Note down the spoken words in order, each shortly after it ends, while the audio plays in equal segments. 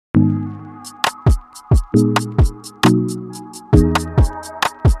Ma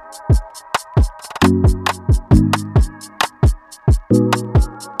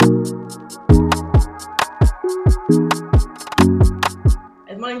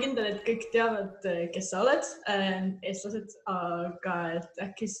olen kindel, et kõik teavad, kes sa oled, eestlased, aga et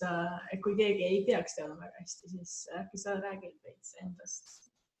äkki kui keegi ei peaks teada väga hästi, siis äkki sa räägid veits endast.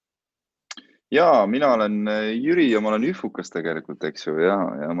 Jaa, mina olen Jüri ja ma olen üfukas tegelikult, eks ju, ja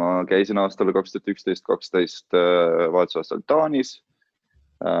ma käisin aastal 2011-2012 vahetusaastal Taanis.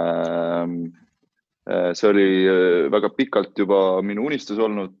 See oli väga pikalt juba minu unistus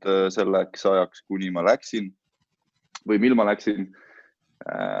olnud selleks ajaks, kuni ma läksin või mil ma läksin.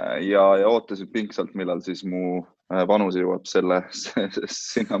 Ja ootasin pingsalt, millal siis mu vanus jõuab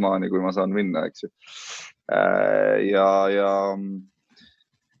sinnamaani, kui ma saan minna, eks ju.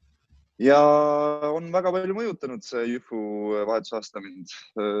 Ja on väga palju mõjutanud see Jüfu vahetusaasta mind,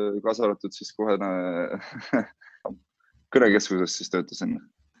 kaasa arvatud siis kohe kõnekeskuses siis töötasin.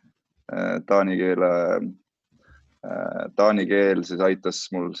 Taani keel siis aitas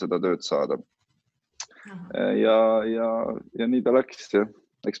mul seda tööd saada. Ja nii ta läks, ja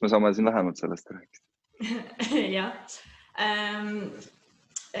eks me saame siin lähemalt sellest rääkida.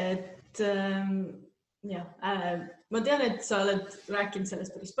 Jah, ma tean, et sa oled rääkinud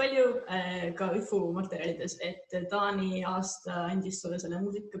sellest päris palju ka Jüfu materjalides, et Taani aasta andis sulle selle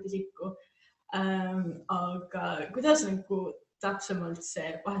muusikapisiku. Aga kuidas täpsemalt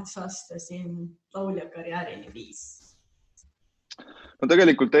see vahetusaasta siin laulja karjäärini viis? No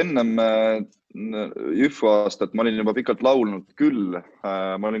tegelikult ennem Jüfu aastat ma olin juba pikalt laulnud küll.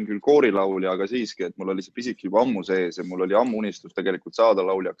 Ma olin küll koorilaulja, aga siiski, et mul oli see pisik juba ammu sees ja mul oli ammu unistus tegelikult saada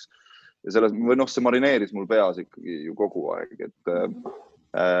lauljaks. Ja see marineeris mul peas ikkagi ju kogu aeg.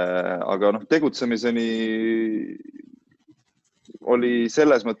 Aga tegutsemiseni oli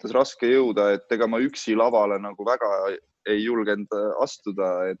selles mõttes raske jõuda, et ega ma üksi lavale nagu väga ei julgenud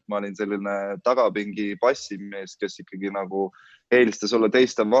astuda, et ma olin selline tagapingi bassimees, kes ikkagi nagu eelistas olla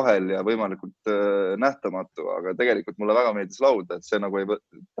teiste vahel ja võimalikult nähtamatu, aga tegelikult mulle väga meeldis laulda, et see nagu ei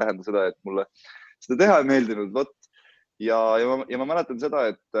tähenda seda, et mulle seda teha ei meeldinud. Ja ma mäletan seda,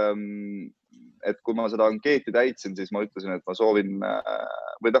 et kui ma seda ankeeti täitsin, siis ma ütlesin, et ma soovin,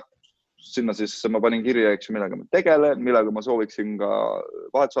 sinna siis ma panin kirja, millega ma tegelen, millega ma sooviksin ka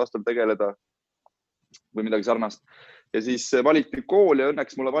vahetusaastal tegeleda või midagi sarnast. Ja siis valiti kool ja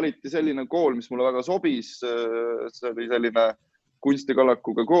õnneks mulle valiti selline kool, mis mulle väga sobis. See oli selline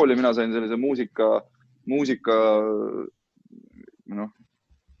kunstikallakuga kool ja mina sain sellise muusika,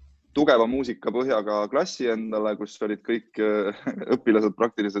 tugeva muusika põhjaga klassi endale, kus olid kõik õpilased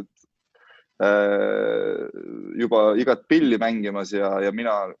praktiliselt juba igat pilli mängimas ja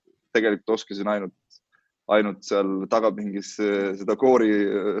mina tegelikult oskasin ainult seal tagapingis seda koori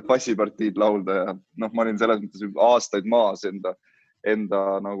bassipartiid laulda ja ma olin selles mõttes aastaid maas enda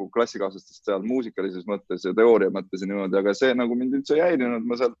nagu klassikaaslastest seal muusikalises mõttes ja teooria mõttes ja niimoodi, aga see nagu mind üldse ei häirinud.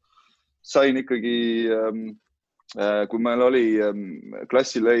 Ma seal sain ikkagi, kui meil oli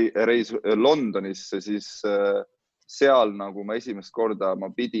klassireis Londonisse, siis seal nagu ma esimest korda ma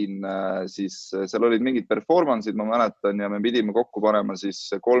pidin siis, seal olid mingid performance'id, ma mäletan, ja me pidime kokku panema siis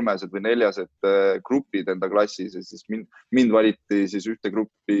 3 või 4 grupid enda klassis ja siis mind valiti siis ühte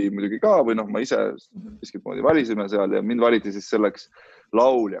gruppi muidugi ka või ma ise miskit moodi valisime seal ja mind valiti siis selleks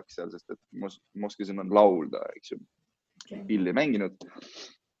lauljaks seal, sest et ma oskasin laulda, eks ju, pilli mänginud.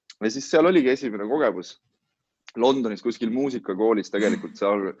 Ja siis seal oligi esimene kogemus Londonis kuskil muusikakoolis tegelikult, see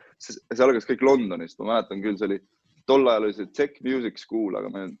algas kõik Londonist, ma mäletan küll, see oli tol ajal oli see Tech Music School, aga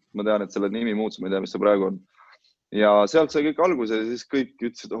ma tean, et selle nimi muutus, ma ei tea, mis see praegu on. Ja sealt sai kõik alguse ja siis kõik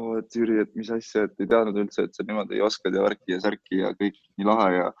ütlesid, et Jüri, et mis asja, et ei teadnud üldse, et sa niimoodi ei oskad ja värki ja särki ja kõik nii lahe.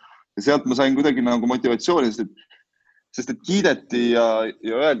 Ja sealt ma sain kuidagi nagu motivatsiooni, sest et kiideti ja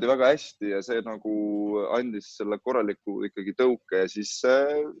öeldi väga hästi ja see nagu andis selle korraliku ikkagi tõuke ja siis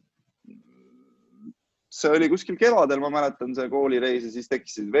see oli kuskil kevadel, ma mäletan see koolireis ja siis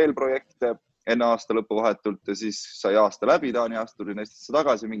tekkisid veel projekte enne aasta lõppu vahetult ja siis sai aasta läbi, Taani aasta tulin Eestisse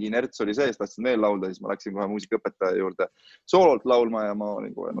tagasi, mingi inerts oli sees, tahtsin veel laulda, siis ma läksin kohe muusikaõpetaja juurde soololt laulma ja ma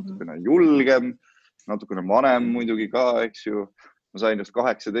olin kohe natukene julgem, natukene vanem muidugi ka, eks ju. Ma sain just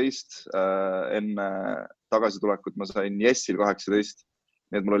 18, enne tagasitulekut ma sain Jessil 18,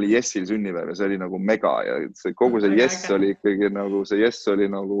 nii et mul oli Jessil sünnipäev ja see oli nagu mega ja kogu see Jess oli ikkagi nagu, see Jess oli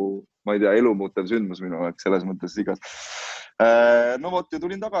nagu, ma ei tea, elumuutev sündmus minu jaoks selles mõttes igas. No vot ja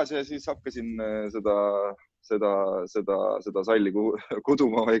tulin tagasi ja siis hakkasin seda salli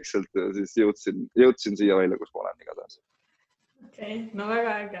kuduma vaikselt ja siis jõudsin siia välja, kus ma olen igatahes. Okei, no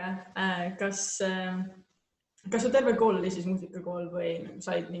väga äge. Kas su terve kool oli siis muusikakool või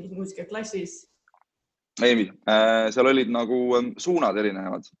said mingid muusikaklassis? Ei, seal olid nagu suunad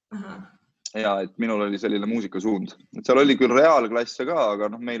erinevad. Aha. Ja, et minul oli selline muusikasuund. Et seal oli küll reaalklasse ka, aga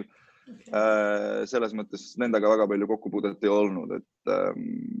meil selles mõttes nendega väga palju kokkupuudet ei olnud. Et,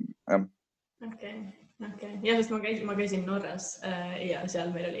 jah. Okay. Ja, sest ma käisin Norras ja seal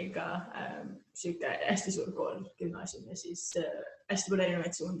meil oli ka siuke hästi suur kool, gümnaasium ja siis hästi palju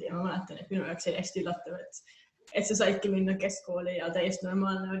erinevaid suundi ja ma mäletan, et minu jaoks oli hästi üllatav, et sa saidki minna keskkooli ja täiesti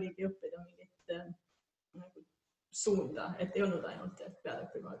normaalne oligi õppida mingit suunda, et ei olnud ainult, et pead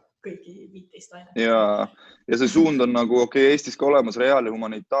õppima kõiki 15 ainet. Ja see suund on nagu Eestis ka olemas reaal- ja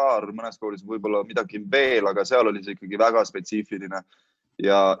humanitaar, mõnes koolis võib-olla midagi veel, aga seal oli see ikkagi väga spetsiifiline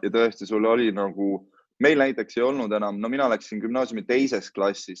ja tõesti sul oli nagu, meil näiteks ei olnud enam, no mina läksin gümnaasiumi teises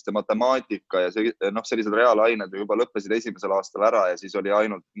klassist ja matemaatika ja sellised reaalained juba lõppesid esimesel aastal ära ja siis oli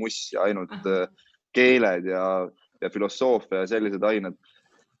ainult muss ja ainult keeled ja filosoofia ja sellised ained.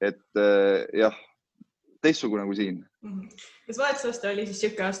 Et jah, teistsugune kui siin. Kas vahetusaasta oli siis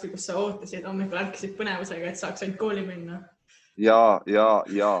siuke aasta, kus sa ootasid, hommikul ärkasid põnevusega, et saaks ainult kooli minna? Ja,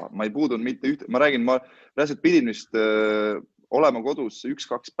 ma ei puudunud mitte üht, ma räägin, ma reaalselt pidin vist olema kodus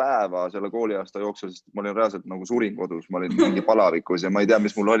 1-2 päeva selle kooliaasta jooksul, sest ma olin reaalselt nagu surin kodus, ma olin mingi palavikus ja ma ei tea,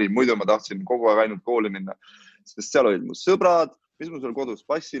 mis mul oli. Muidu ma tahtsin kogu aeg ainult kooli minna, sest seal olid mu sõbrad, mis mul seal kodus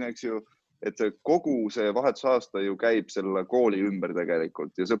passin, eks ju, et kogu see vahetusaasta ju käib selle kooli ümber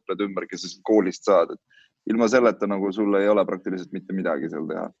tegelikult ja sõprad ümber, kes sa koolist saad. Et ilma selleta nagu sul ei ole praktiliselt mitte midagi seal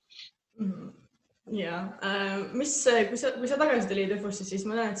teha. Ja, kui sa tagasi tulid õhvusse, siis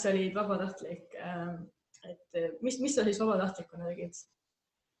ma tean, et sa olid vabatahtlik. Et mis sa siis vabatahtlikuna tegid?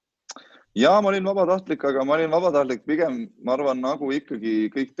 Ja, ma olin vabatahtlik, aga ma olin vabatahtlik pigem, ma arvan, nagu ikkagi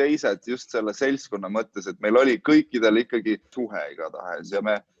kõik teised just selle seltskonna mõttes, et meil oli kõikidel ikkagi suhe igatahes ja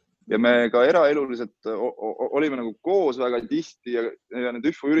me ka eraeluliselt olime nagu koos väga tihti ja need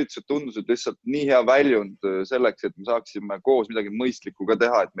ühvu üritused tundusid lihtsalt nii hea väljund selleks, et me saaksime koos midagi mõistlikku ka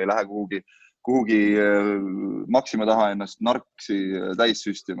teha, et me ei lähe kuhugi Maxima taha ennast narksi täis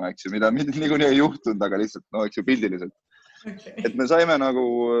süstima, eks ju, mida niikuinii ei juhtunud, aga lihtsalt, no eks ju pildiliselt. Okay. Et me saime nagu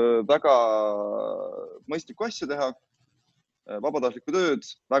väga mõistlikku asja teha, vabatahtlikku tööd,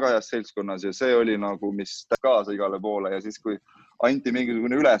 väga heas seltskonnas ja see oli nagu, mis kaasa igale poole ja siis, kui anti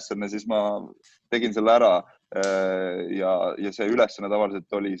mingisugune ülesanne, siis ma tegin selle ära ja see ülesanne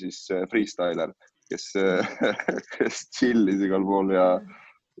tavaliselt oli siis freestyler, kes chillis igal pool ja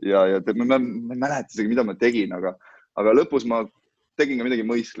ma ei mäleta isegi, mida ma tegin, aga lõpus ma tegin ka midagi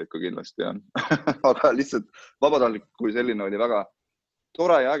mõistlikku kindlasti. Aga lihtsalt vabatahtlik kui selline oli väga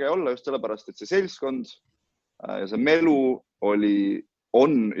tore ja äge olla just sellepärast, et see seltskond ja see melu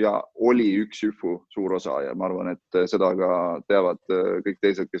on ja oli üks ühvu suur osa ja ma arvan, et seda ka teavad kõik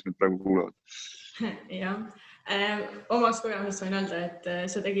teised, kes meid praegu kuulavad. Jah. Omas kogemusest võin öelda, et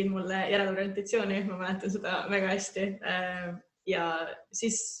sa tegid mulle järelorientatsiooni, ma mäletan seda väga hästi. Ja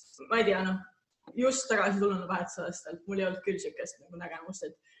siis, ma ei tea, just tagasi tulnud vahetusaastalt, mul ei olnud küll siukest nagu nägemust,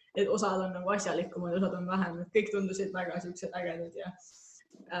 et osad on nagu asjalikumad, osad on vähem, et kõik tundusid väga siuksed ägedad ja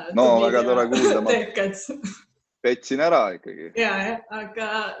väga tore kuulda, ma petsin ära ikkagi. Ja, aga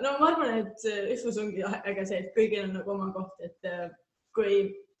ma arvan, et ühvus ongi äge see, et kõigil on nagu oma koht, et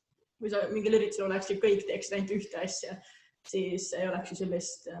kui sa mingil üritusel oleks ja kõik teeksid ainult ühte asja, siis ei oleks ju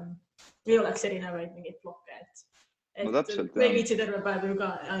sellist, ei oleks erinevaid mingeid blokke, et me ei viitsi terve päev ju ka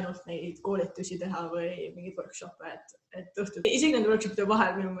ainult neid koolitusi teha või mingid workshop'e, et õhtud. Isegi nende workshop'ide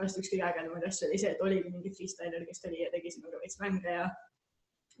vahel minu meelest üks kõige ägedamaid asju oli see, et oligi mingi freestyler, kes tuli ja tegi sinuga veits mänge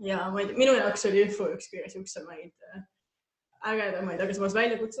ja minu jaoks oli ühvu üks kõige siuksemaid ägedamaid, aga samas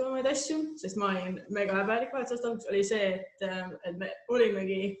väljakutsuvamaid asju, sest ma olin mega häbelik vahetusaastaks, oli see, et me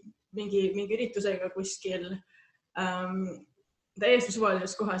olimegi mingi üritusega kuskil täiesti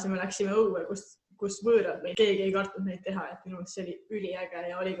suvalises kohas ja me läksime õue, kus võõrad või keegi ei kartnud neid teha, et minu see oli üliäge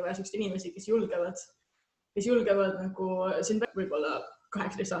ja oli ka vähe inimesi, kes julgevad nagu siin võib-olla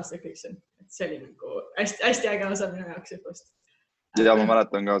 18 aastat kõik see. See oli nagu hästi äge osa minu jaoks õppust. Ja ma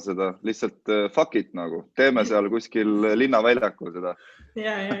mäletan ka seda, lihtsalt fuck it nagu, teeme seal kuskil linnaväljakul seda.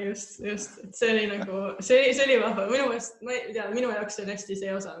 Ja just, et see oli nagu, see oli vahva. Minu jaoks on hästi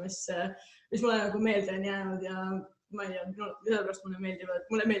see osa, mis mulle nagu meelde on jäänud ja ma ei tea, sellepärast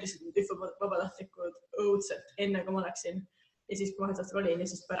mulle meeldisid nüüd ühvu vabatahtlikud õudselt enne, kui ma läksin ja siis kui vahetusaastal olin ja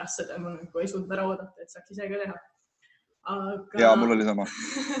siis pärast seda ma nagu ei suutnud ära oodata, et saaks ise ka teha. Ja, mul oli sama.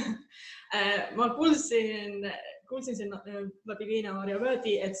 Ma kuulsin siin läbi Liina Marja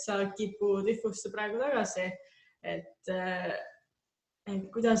Vöödi, et sa kipud ühvusse praegu tagasi, et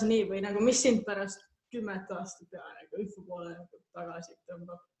kuidas nii või nagu mis sind pärast 10 aastat peale nagu ühvu poole tagasi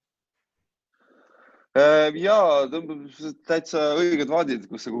tõmbab? Ja, täitsa õiged vaadid,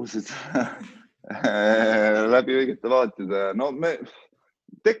 kus sa kuulsid. läbi õigete vaatide. No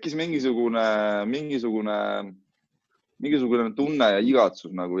tekkis mingisugune tunne ja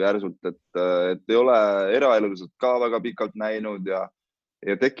igatsus nagu järsult, et ei ole eraeluliselt ka väga pikalt näinud ja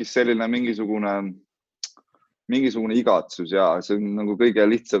tekkis selline mingisugune igatsus ja see on nagu kõige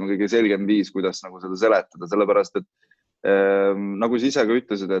lihtsam, kõige selgem viis, kuidas nagu seda seletada, sellepärast, et nagu sa ise ka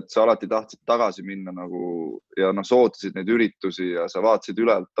ütlesid, et sa alati tahtsid tagasi minna nagu ja sootasid neid üritusi ja sa vaatasid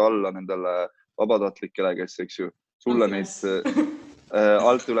ülelt alla nendele vabatahtlikele, kes, eks ju, sulle neid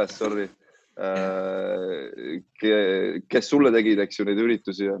alt üles, sorry, kes sulle tegid, eks ju, neid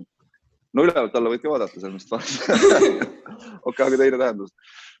üritusi ja no ülevalt alla võid ka vaadata sellest vahest. Okei, aga teine tähendus.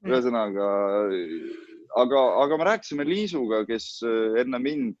 Ühesõnaga, aga me rääkisime Liisuga, kes enne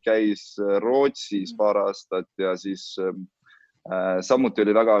mind käis Rootsis paar aastat ja siis samuti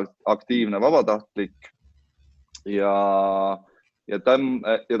oli väga aktiivne vabatahtlik ja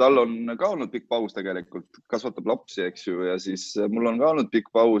tal on ka olnud pikk paus tegelikult, kasvatab lapsi, eks ju, ja siis mul on ka olnud pikk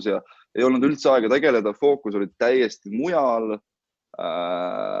paus ja ei olnud üldse aega tegeleda, fookus oli täiesti mujal.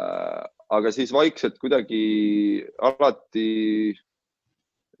 Aga siis vaikselt kuidagi alati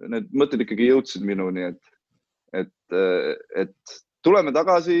need mõtted ikkagi jõudsid minuni, et tuleme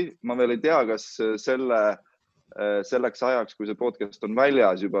tagasi. Ma veel ei tea, kas selleks ajaks, kui see podcast on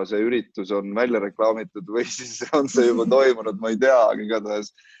väljas juba, see üritus on välja reklaamitud või siis on see juba toimunud, ma ei tea, aga igatahes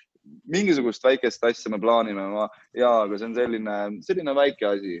mingisugust väikest asja me plaanime. Aga see on selline väike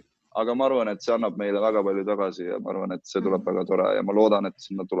asi, aga ma arvan, et see annab meile väga palju tagasi ja ma arvan, et see tuleb väga tore ja ma loodan, et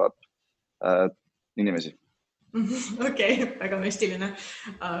sinna tuleb inimesi. Okei, väga müstiline,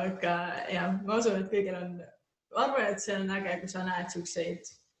 aga ja, ma usun, et kõigil on, ma arvan, et see on äge, kui sa näed siukseid,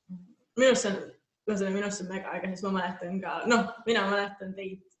 minust on mega äge, sest ma mäletan ka, mina mäletan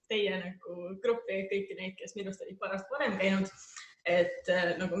teie nagu gruppi, kõiki neid, kes minust olid parast varem käinud, et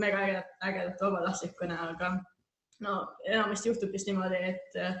nagu mega ägedat vabatahtlikuna, aga enamasti juhtub just niimoodi,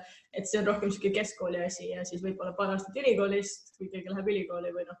 et see on rohkem siuke keskkooli asi ja siis võib-olla paar aastat ülikoolist, kui keegi läheb ülikooli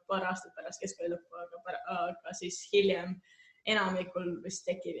või paar aastat pärast keskkooli lõppu, aga siis hiljem enamikul vist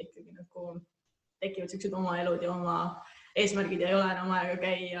tekivad siuksed oma elud ja oma eesmärgid ja ei ole enam aega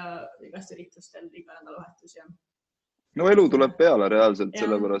käia igast üritustel iga nädalavahetus ja. No elu tuleb peale reaalselt,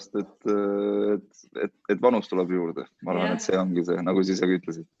 sellepärast, et vanus tuleb juurde. Ma arvan, et see ongi see, nagu sa ise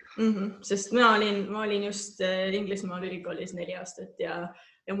ütlesid. Sest ma olin just Inglismaal ülikoolis 4 aastat ja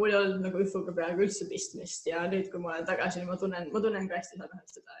mul ei olnud nagu üfuga peaaegu üldse pistmist ja nüüd, kui ma olen tagasi, ma tunnen ka hästi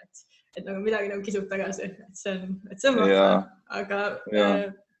seda, et nagu midagi nagu kisub tagasi, et see on vahva. Aga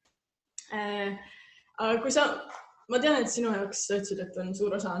kui ma tean, et sinu jaoks sa ütlesid, et on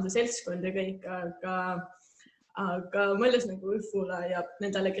suur osa on see seltskond ja kõik, aga mõeldes nagu üfule ja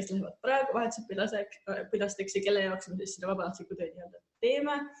nendele, kes lähevad praegu vahetusõpilasteks ja kelle jaoks me siis seda vabatahtlikku tööd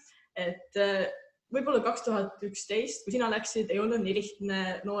teeme, et võib-olla 2011, kui sina läksid, ei olnud nii lihtne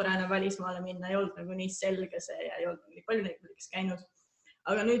noorena välismaale minna, ei olnud nagu nii selge see ja ei olnud nii palju neid, kes käinud.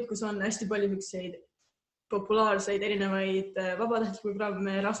 Aga nüüd, kus on hästi palju populaarseid erinevaid vabatahtlikke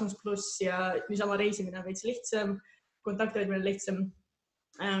programme, Erasmus+ ja niisama reisimine on veits lihtsam, kontakthoidmine lihtsam.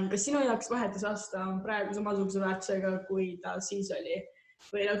 Kas sinu jaoks vahetusaasta on praegu samasuguse väärtusega, kui ta siis oli?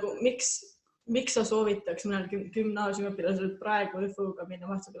 Või nagu, miks sa soovitaks mõnel gümnaasiumiõpilasel praegu üfuga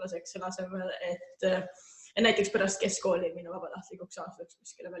minna vahetusõpilaseks selle asemel, et näiteks pärast keskkooli minna vabatahtlikuks aastaks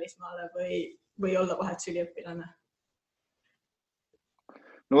kuskile välismaale või olla vahetusüliõpilane?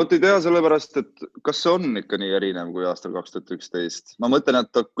 No vot ei tea sellepärast, et kas see on ikka nii erinev kui aastal 2011. Ma mõtlen,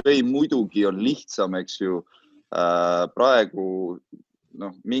 et muidugi on lihtsam, eks ju, praegu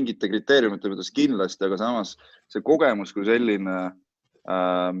mingite kriteeriumite mõttes kindlasti, aga samas see kogemus kui selline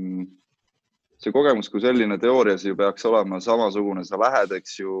teoorias ju peaks olema samasugune. Sa lähed,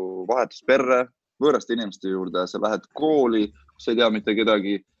 eks ju, vahetusperre, võõraste inimeste juurde, sa lähed kooli, kus sa ei tea mitte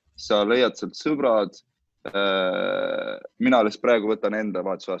kedagi, sa leiad sealt sõbrad. Mina alles praegu võtan enda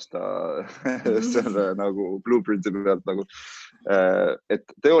vahetusaasta selle nagu blueprinti pealt nagu, et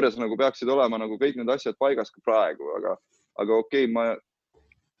teoorias nagu peaksid olema nagu kõik need asjad paigas ka praegu, aga okei, ma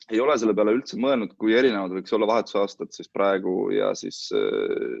ei ole selle peale üldse mõelnud, kui erinevad võiks olla vahetusaastad siis praegu ja siis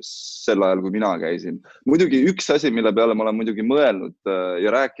sel ajal, kui mina käisin. Muidugi üks asi, mille peale ma olen muidugi mõelnud ja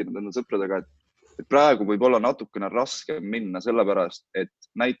rääkinud enda sõpradega, et praegu võib olla natukene raskem minna sellepärast, et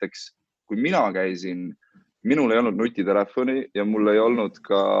näiteks kui mina käisin, minul ei olnud nutitelefoni ja mul ei olnud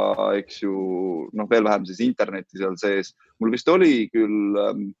ka, eks ju, veel vähem siis interneti seal sees. Mul vist oli küll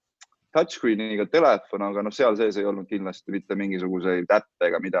touchscreeniga telefon, aga seal sees ei olnud kindlasti mitte mingisuguseid äppe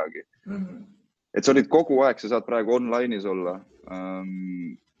ega midagi. Et sa olid kogu aeg, sa saad praegu online'is olla.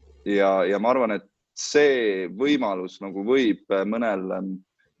 Ja ma arvan, et see võimalus nagu võib mõnel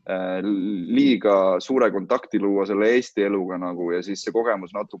liiga suure kontakti luua selle Eesti eluga nagu ja siis see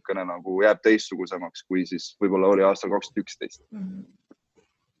kogemus natukene nagu jääb teistsugusemaks, kui siis võib-olla oli aastal 2011.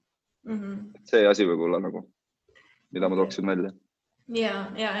 See asi võib olla nagu, mida ma tooksin välja.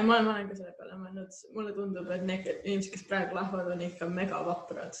 Ja ma olen ka selle peale mõelnud. Mulle tundub, et need inimesed, kes praegu lähevad, on ikka mega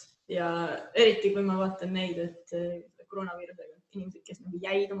vaprad ja eriti kui ma vaatan neid, et koroonaviirusega inimesed, kes nagu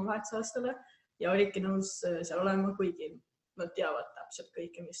jäid oma vahetusaastale ja olidki nõus seal olema, kuigi nad teavad täpselt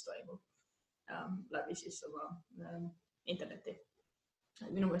kõike, mis toimub läbi siis oma interneti.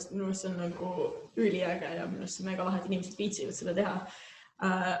 Minu meelest on nagu üliäge ja minu meelest on mega lahe, et inimesed viitsivad seda teha.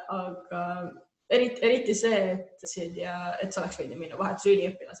 Aga eriti see, et sa oleks võinud minna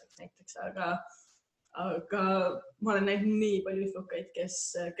vahetusüliõpilaseks näiteks, aga ma olen näinud nii palju ühtlukaid, kes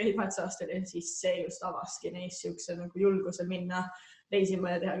käid vahetusaastal ja siis see just avaski neist siukse nagu julguse minna reisima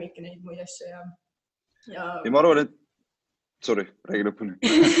ja teha kõiki neid muid asju. Ja ma arvan, et sorry, räägi lõpuni.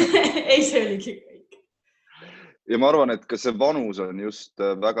 Ei, see oligi kõik. Ja ma arvan, et ka see vanus on just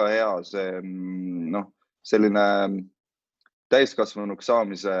väga hea, see selline täiskasvanuks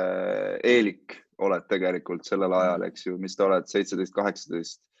saamise eelik oled tegelikult sellel ajal, eks ju, mis te oled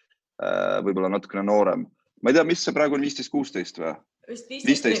 17-18, võib-olla natukene noorem. Ma ei tea, mis see praegu on 15-16 või?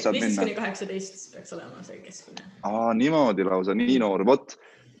 15-18 peaks olema see keskmine. Niimoodi lausa, nii noor.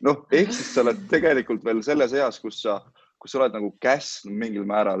 Ehk siis sa oled tegelikult veel selles eas, kus sa oled nagu käsnud mingil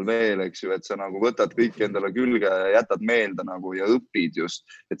määral veel, eks ju, et sa nagu võtad kõik endale külge ja jätad meelde nagu ja õpid just,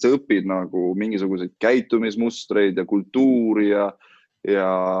 et sa õpid nagu mingisuguseid käitumismustreid ja kultuuri ja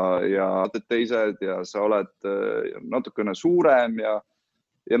teised ja sa oled natukene suurem ja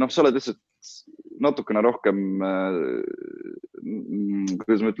sa oled lihtsalt natukene rohkem,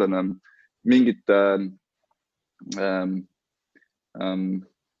 kuidas ma ütlen, mingit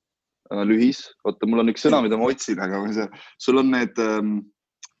lühis. Oota, mul on üks sõna, mida ma otsin, aga sul on need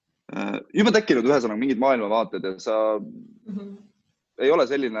juba tekkinud ühesõnaga mingid maailmavaated ja sa ei ole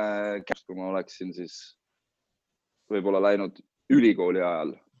selline käps, kui ma oleksin siis võib-olla läinud ülikooli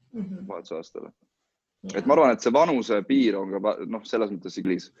ajal vahetusaastale. Et ma arvan, et see vanuse piir on ka selles mõttes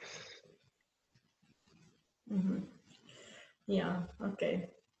iglis. Jaa, okei.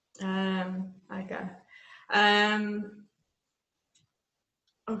 Äge.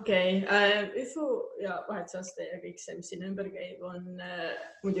 Okei, üfu ja vahetusaasta ja kõik see, mis siin ümber käib, on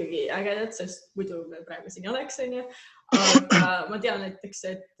muidugi ägedad, sest muidu me praegu siin ei oleks, on ju. Aga ma tean näiteks,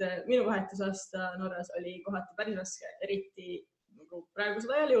 et minu vahetusaasta Norras oli kohati päris raske, eriti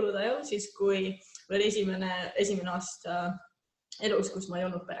praegusel ajal, jõulude ajal, siis kui oli esimene aasta elus, kus ma ei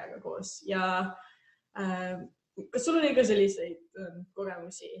olnud perega koos. Ja kas sul oli ka selliseid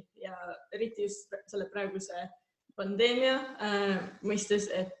kogemusi ja eriti just selle praeguse pandeemia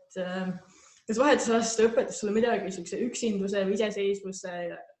mõistes, et kas vahetusaasta õpetas sulle midagi üksinduse või iseseisvuse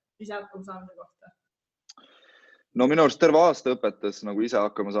ja ise hakkama saamise kohta? No minu arust terve aasta õpetas nagu ise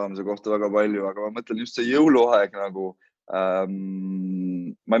hakkama saamise kohta väga palju, aga ma mõtlen just see jõuluaeg nagu ma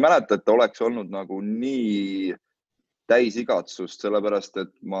ei mäleta, et ta oleks olnud nagu nii täis igatsust, sellepärast,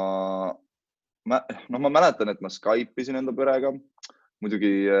 et ma mäletan, et ma Skype'isin enda perega.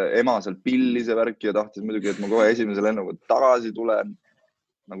 Muidugi ema seal pillis ja värki ja tahtis muidugi, et ma kohe esimese lennuga tagasi tulen,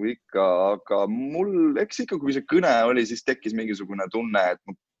 nagu ikka, aga mul, eks ikka, kui see kõne oli, siis tekkis mingisugune tunne, et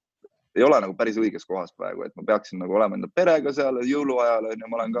ma ei ole nagu päris õiges kohas praegu, et ma peaksin nagu olema enda perega seal jõuluajal ja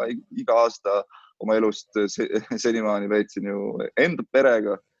ma olen ka iga aasta oma elust senimaani veetsin ju enda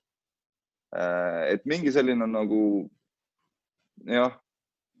perega. Et mingi selline nagu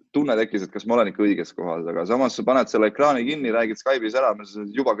tunne tekkis, et kas ma olen ikka õiges kohas, aga samas sa paned selle ekraani kinni, räägid Skype'is ära,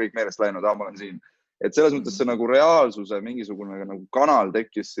 juba kõik meelest läinud, ma olen siin. Et selles mõttes see nagu reaalsuse mingisugune nagu kanal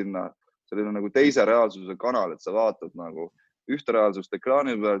tekkis sinna, selline nagu teise reaalsuse kanal, et sa vaatad nagu ühte reaalsust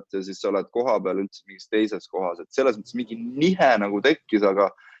ekraani pealt ja siis sa oled koha peal üldse mingis teises kohas. Et selles mõttes mingi nihe nagu tekkis,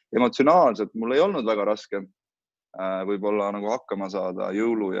 aga emotsionaalselt mul ei olnud väga raske võib-olla nagu hakkama saada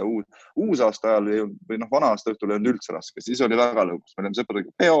jõulu ja uusaasta ajal või vana aasta õhtul ei olnud üldse raske. Siis oli väga lõbus. Me olime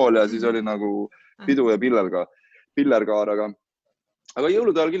sõpradega peol ja siis oli nagu pidu ja pillerkaar, aga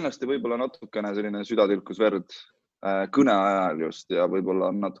jõulude ajal kindlasti võib-olla natukene selline süda tilkus verd kõne ajal just ja võib-olla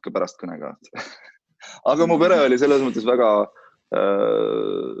natuke pärast kõnega. Aga mu pere oli selles mõttes väga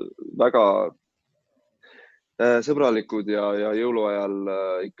sõbralikud ja jõuluajal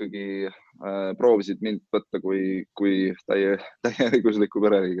ikkagi proovisid mind võtta kui täie õiguslikku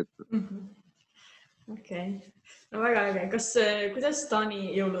pereliiget. Okei. No väga äge. Kuidas Taani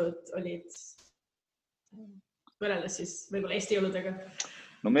jõulud olid võrreldes siis võib-olla Eesti jõuludega?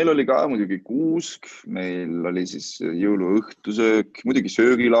 No meil oli ka muidugi kuusk, meil oli siis jõuluõhtusöök, muidugi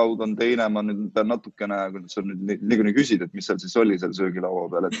söögilaud on teine, ma nüüd pean natukene, kui sa nüüd niikuinii küsid, et mis seal siis oli seal söögilaua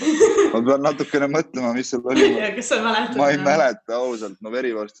peal, et ma pean natukene mõtlema, mis seal oli. Ja, kas sa mäletad? Ma ei mäleta ausalt, no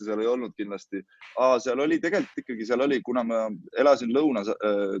verivorsti seal ei olnud kindlasti. Seal oli tegelikult ikkagi, seal oli, kuna ma elasin lõuna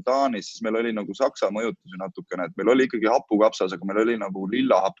Taanis, siis meil oli nagu saksa mõjutusi natukene, et meil oli ikkagi hapukapsas, aga meil oli nagu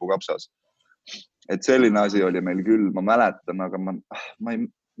lilla hapukapsas. Et selline asi oli meil küll, ma mäletan, aga ma ei,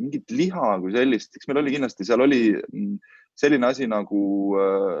 mingit liha kui sellist, eks meil oli kindlasti, seal oli selline asi nagu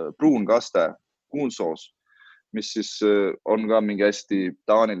pruunkaste, kuunsoos, mis siis on ka mingi hästi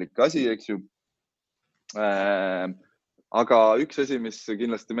taanilik asi, eks ju. Aga üks asi, mis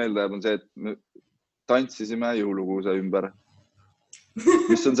kindlasti meelde jääb, on see, et me tantsisime jõulukuuse ümber,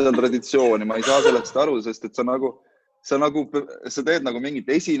 mis on seda traditsiooni, ma ei saa sellest aru, sest et sa teed nagu mingit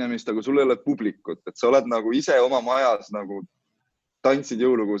esinemist, aga sul ei ole publikut, et sa oled nagu ise oma majas nagu tantsid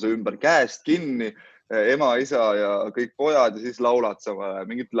jõulukuuse ümber käest kinni, ema, isa ja kõik pojad ja siis laulad sama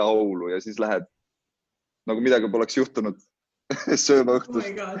mingit laulu ja siis lähed nagu midagi poleks juhtunud sööma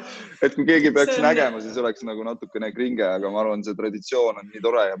õhtust. Et kui keegi peaks nägema, siis oleks nagu natukene kringe, aga ma arvan, see traditsioon on nii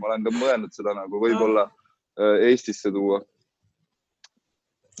tore ja ma olen ka mõelnud seda nagu võib-olla Eestisse tuua.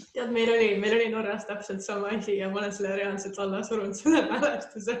 Tead, meil oli Norras täpselt sama asi ja ma olen selle reaalselt alla surunud selle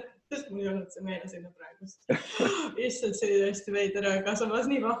mälestuse, sest mul ei olnud see meele sinna praegust. Issand, see oli tõesti veider, aga samas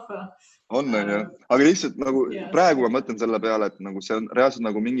nii vahva. On ju. Aga lihtsalt nagu praegu ma mõtlen selle peale, et nagu see on reaalselt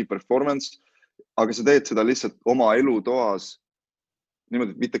nagu mingi performance, aga sa teed seda lihtsalt oma elutoas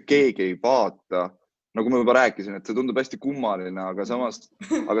niimoodi, et mitte keegi ei vaata. Nagu ma juba rääkisin, et see tundub hästi kummaline, aga samas,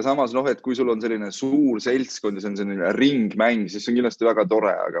 et kui sul on selline suur seltskond ja see on selline ringmäng, siis see on kindlasti väga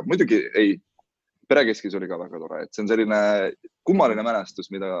tore, aga muidugi ei, perekeskis oli ka väga tore, et see on selline kummaline mälestus,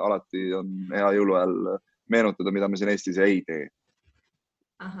 mida alati on hea jõuluajal meenutada, mida me siin Eestis ei tee.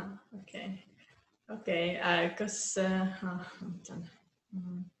 Aha, okei. Kas...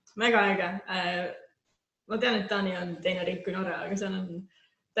 Väga äge. Ma tean, et Taani on teine riik kui Norra, aga seal on...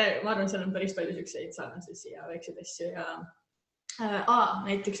 Ma arvan, seal on päris palju sükseid sarnasusi ja väikseid asju ja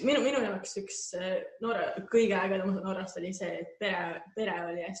näiteks minu jaoks üks kõige ägedam osa Norrast oli see, et pere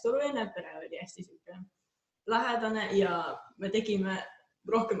oli hästi oluline, pere oli hästi lähedane ja me tegime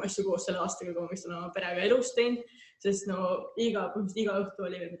rohkem asju koos selle aastaga, kui ma vist olen oma perega elus teinud, sest iga õhtu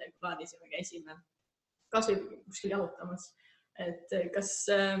oli veel midagi plaanis ja me käisime kas või kuskil jahutamas. Et kas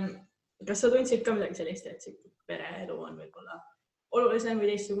sa tundsid ka midagi sellist, et see pereelu on võib-olla olulisem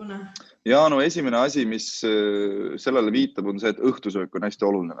või teistsugune? Ja esimene asi, mis sellele viitab, on see, et õhtusöök on hästi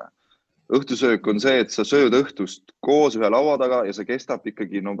oluline. Õhtusöök on see, et sa sööd õhtust koos ühe laua taga ja see kestab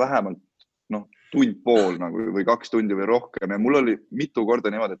ikkagi vähemalt tund pool või 2 tundi või rohkem. Ja mul oli mitu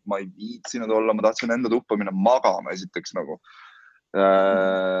korda niimoodi, et ma ei viitsinud olla, ma tahtsin enda tuppa minna magama esiteks .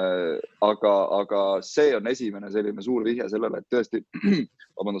 Aga see on esimene selline suur vihje sellele, et tõesti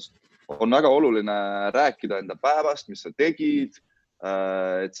on väga oluline rääkida enda päevast, mis sa tegid,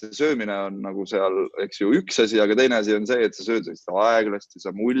 et see söömine on nagu seal, eks ju, üks asi, aga teine asi on see, et sa sööd sellist aeglasti,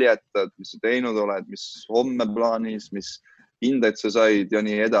 sa muljetad, mis sa teinud oled, mis homme plaanis, mis hindeid sa said ja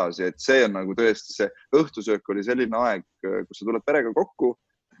nii edasi, et see on nagu tõesti see õhtusöök oli selline aeg, kus sa tuled perega kokku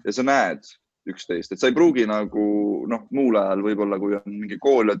ja sa näed üksteist, et sa ei pruugi nagu muul ajal võib-olla, kui on mingi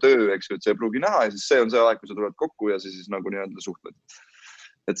kool ja töö, eks ju, et sa ei pruugi näha ja siis see on see aeg, kui sa tuled kokku ja siis nagu nii-öelda suhtled.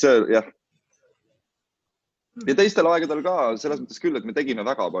 Et see, jah. Ja teistel aegadel ka, selles mõttes küll, et me tegime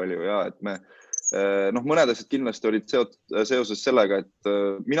väga palju ja et me, mõned asjad kindlasti olid seoses sellega, et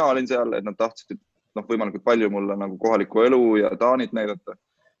mina olin seal, et nad tahtsid võimalikult palju mulle nagu kohalikku elu ja Taanit näidata.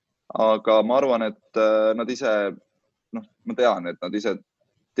 Aga ma arvan, et nad ise, ma tean, et nad ise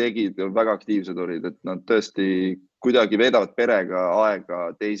tegid ja väga aktiivsed olid, et nad tõesti kuidagi veedavad perega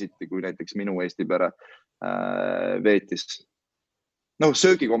aega teisiti, kui näiteks minu Eesti pere veetis.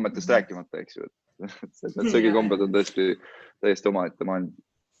 Söögikommetest rääkimata, eks ju. Need söögikombed on täiesti omaette maailm.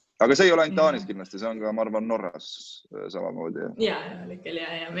 Aga see ei ole ainult Taanis kindlasti, see on ka, ma arvan, Norras samamoodi. Ja,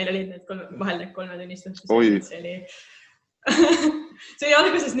 meil olid vahel need 3 tunnistused. See oli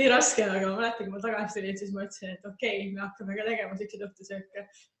alguses nii raske, aga ma mäletan, kui ma tagasi tulin, siis ma ütlesin, et okei, me hakkame ka tegema selliseid õhtusööke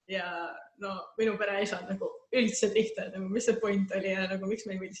ja minu pere ei saanud nagu üldse tihta, mis see point oli ja miks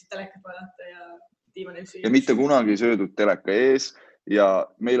me ei võidisid telekat vaadata ja tiimane süüa. Ja mitte kunagi söödud teleka ees ja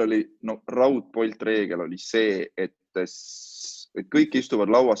meil oli, raudpolt reegel oli see, et kõik istuvad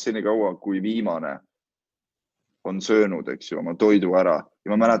lauas seni kaua, kui viimane on söönud, eks ju, oma toidu ära. Ja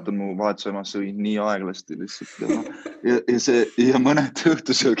ma mäletan, mu vahetusema sõi nii aeglasti lihtsalt. Ja mõned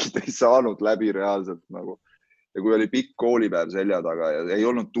õhtusöögid ei saanud läbi reaalselt nagu. ja kui oli pikk koolipäev selja taga ja ei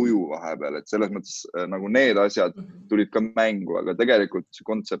olnud tuju vahepeal, et selles mõttes nagu need asjad tulid ka mängu, aga tegelikult see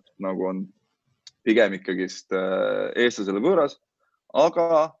kontsept nagu on pigem ikkagist eestlasele võõras,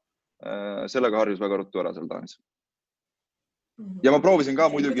 aga sellega harjus väga ruttu ära seal Taanis. Ja ma proovisin ka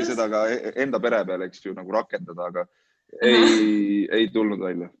muidugi seda ka enda pere peal, eks ju, nagu rakendada, aga ei tulnud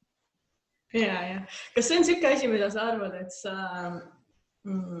välja. Ja. Kas see on siuke asi, mida sa arvad, et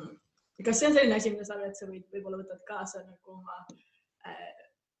kas see on selline asi, mida sa arvad, et sa võib-olla võtad kaasa nagu oma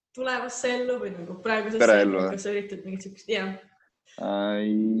tulevasse ellu või nagu praegusesse ellu, kas sa üritad mingit siukest,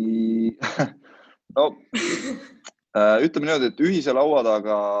 No, ütleme niimoodi, et ühise laua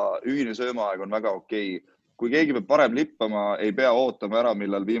taga ühine söömaaeg on väga okei. Kui keegi peab parem lippama, ei pea ootama ära,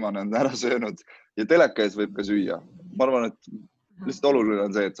 millal viimane on ära söönud ja teleka ees võib ka süüa. Ma arvan, et lihtsalt oluline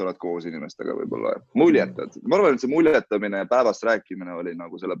on see, et sa oled koos inimestega võib-olla muljetad. Ma arvan, et see muljetamine ja päevast rääkimine oli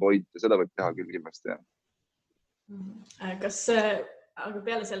nagu selle point ja seda võib teha küll kindlasti. Aga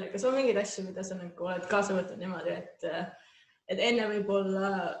peale selle, kas on mingeid asju, mida sa nagu oled kaasa võtnud niimoodi, et enne võib-olla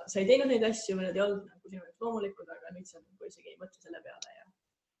sa ei teinud neid asju, või need ei olnud nagu sinu loomulikud, aga nüüd sa nagu isegi ei mõtle selle peale ja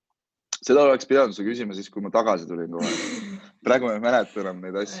seda oleks pidanud su küsima siis, kui ma tagasi tulin kohe. Praegu ma ei mäleta enam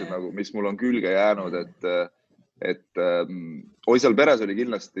neid asju, nagu, mis mul on külge jäänud, et seal peres oli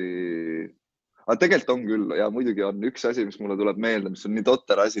kindlasti, aga tegelikult on küll ja muidugi on üks asi, mis mulle tuleb meelde, mis on nii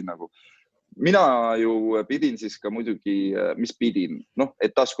totter asi nagu. Mina ju pidin siis ka muidugi, mis pidin,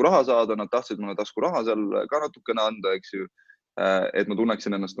 et taskuraha saada, nad tahtsid mulle taskuraha seal ka natukene anda, eks ju, et ma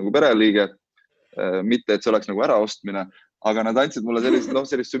tunneksin ennast nagu pereliige, mitte et see oleks nagu äraostmine. Aga nad andsid mulle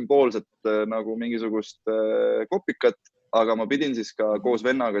sellist sümboolset nagu mingisugust kopikat, aga ma pidin siis ka koos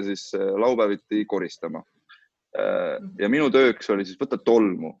vennaga siis laupäeviti koristama. Ja minu tööks oli siis võtta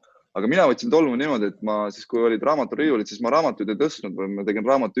tolmu. Aga mina võtsin tolmu niimoodi, et ma siis, kui olid raamaturiiulid, siis ma raamatuid ei tõstnud või ma tegin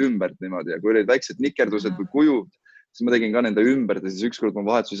raamatu ümbert niimoodi ja kui olid väiksed nikerdused või kujud, siis ma tegin ka nende ümbert ja siis ükskord ma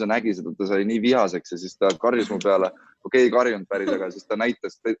vahetuses nägin seda, ta sai nii vihaseks ja siis ta karjus mu peale. Okei, ei karjunud päris, aga siis ta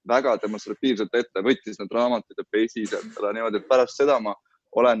näitas väga demonstratiivselt ette, võttis need raamatud ja pesi sealt niimoodi, et pärast seda ma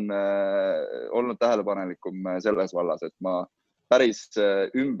olen olnud tähelepanelikum selles vallas, et ma päris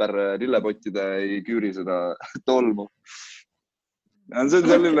ümber lillepottide ei küüri seda tolmu. See on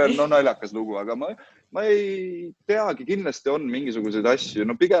selline naljakas lugu, aga ma ei teagi, kindlasti on mingisuguseid asju.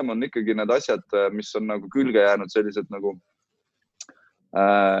 No pigem on ikkagi need asjad, mis on nagu külge jäänud sellised nagu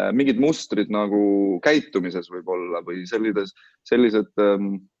mingid mustrid nagu käitumises võib-olla või sellised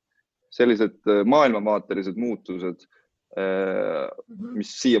maailmavaatelised muutused, mis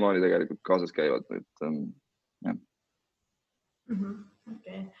siiamaani tegelikult kaasas käivad.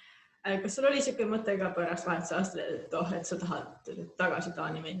 Okay. Kas sul oli siuke mõte ka pärast vahetusaastale, et sa tahad tagasi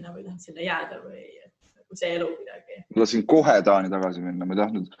Taani minna või tahad sinna jääda või see elu midagi? Ma tahtsin kohe Taani tagasi minna. Ma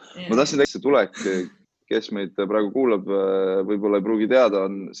tahtsin täitsa tulek, kes meid praegu kuulab, võib-olla ei pruugi teada,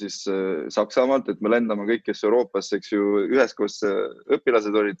 on siis Saksamaalt, et me lendame kõik, kes Euroopas, eks ju, üheskoos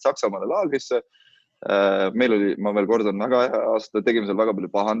õpilased olid Saksamaale laagrisse. Meil oli, ma veel kordan, väga hea aasta, tegime seal väga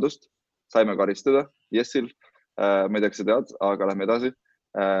palju pahandust, saime karistada, Jessil, ma ei tea, kas sa tead, aga lähme edasi.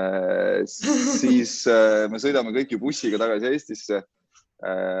 Siis me sõidame kõik ju bussiga tagasi Eestisse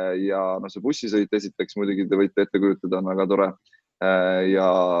ja see bussisõit esiteks muidugi te võite ette kujutada, on väga tore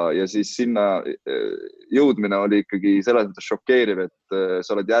ja siis sinna jõudmine oli ikkagi selles mõttes šokeeriv, et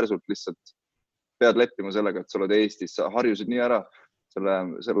sa oled järsult lihtsalt pead leppima sellega, et sa oled Eestis, sa harjusid nii ära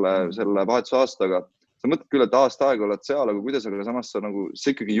selle vahetusaastaga. Sa mõtled küll, et aasta aega oled seal, aga kuidas, aga samas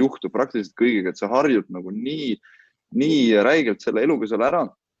see ikkagi juhtub praktiliselt kõigiga, et sa harjud nagu nii räigelt selle eluga seal ära,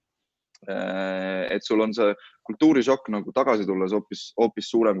 et sul on see kultuurishokk nagu tagasi tulles hoopis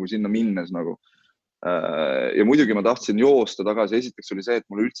suurem kui sinna minnes nagu. Ja muidugi ma tahtsin joosta tagasi. Esiteks oli see, et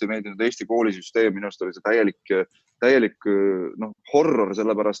mulle üldse meeldinud Eesti koolisüsteem, minust oli see täielik horror,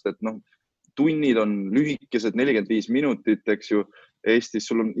 sellepärast, et tunnid on lühikesed, 45 minutit, eks ju. Eestis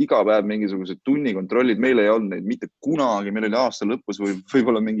sul on iga päev mingisugused tunnikontrollid, meil ei olnud neid mitte kunagi, meil oli aasta lõpus või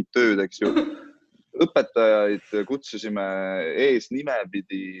võib-olla mingid tööd, eks ju. Õpetajaid kutsusime ees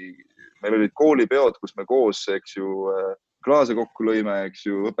nimepidi, meil olid koolipeod, kus me koos, eks ju, klaase kokku lõime, eks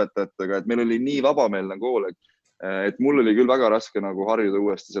ju, õpetajatega, et meil oli nii vabameelne kool, et mul oli küll väga raske nagu harjuda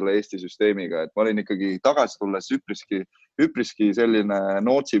uuesti selle Eesti süsteemiga, et ma olin ikkagi tagasi tulles üpriski selline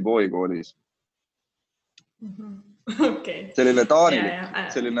Nootsi boy koolis. Okay. Selline taanilik,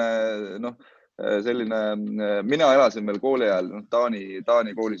 mina elasin veel kooli ajal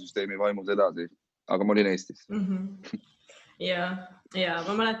Taani koolisüsteemi vaimus edasi. Aga ma olin Eestis. Ja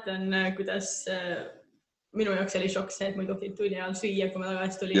ma mäletan, kuidas minu jaoks oli šokk see, et ma ei tohtinud tunni ajal süüa, kui ma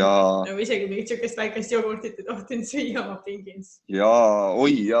tagasi tulin. Ja Isegi mingit siukest väikest jogurtit ei tohtinud süüa oma pingis.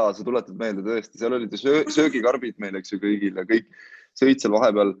 sa tuletad meelde tõesti, seal olid söögikarbid meil, eks ju, kõigil ja kõik sõid seal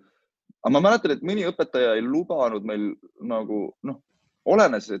vahepeal. Aga ma mäletan, et mõni õpetaja ei lubanud meil nagu,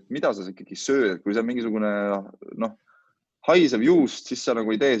 olenes, et mida sa ikkagi sööd, kui see on mingisugune, haisev juust, siis sa nagu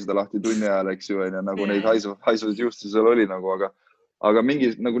ei tee seda lahti tunni ajal, eks ju, nagu neid haisvaid juuste seal oli nagu, aga mingi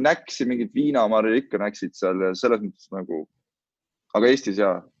nagu näksi, mingid viinamarja ikka näksid seal ja selles mõttes nagu, aga Eestis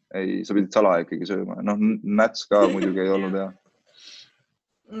ei, sa pidid salaja ikkagi sööma. Näts ka muidugi ei olnud hea.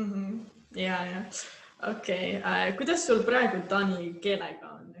 Ja. Okei. Kuidas sul praegu taani keelega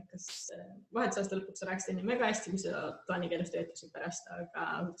on? Kas vahetusaasta lõpuks sa rääkisid enne väga hästi, kui sa taani keeles töötasid pärast,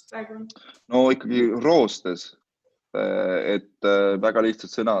 aga kuidas praegu on? No ikkagi roostes, et väga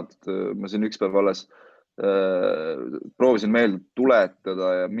lihtsad sõnad. Ma siin üks päev alles proovisin meelde tuletada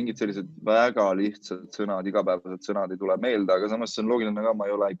ja mingid sellised väga lihtsad sõnad, igapäevased sõnad ei tule meelde, aga samas see on loogiline ka, ma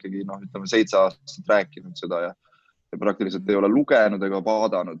ei ole ikkagi, 7 aastat rääkinud seda ja praktiliselt ei ole lugenud ega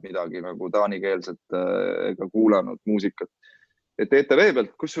vaadanud midagi nagu taanikeelset ega kuulanud muusikat. Et ETV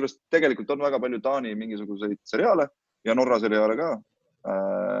pealt, kusjuures tegelikult on väga palju taani mingisuguseid seriaale ja Norra seriaale ka.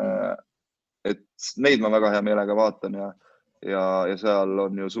 Et neid ma väga hea meelega vaatan ja seal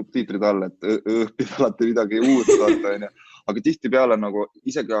on ju subtiitrid all, et õppida alati midagi uut vaata, aga tihti peale nagu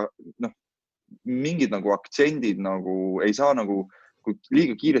isegi mingid nagu aktsendid nagu ei saa nagu, kui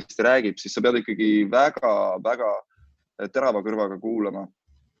liiga kiiresti räägib, siis sa pead ikkagi väga terava kõrvaga kuulama.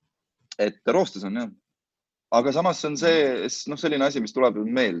 Et roostes on jah. Aga samas on see selline asi, mis tuleb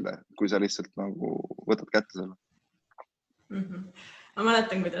meelde, kui sa lihtsalt nagu võtad kätte selle. Ma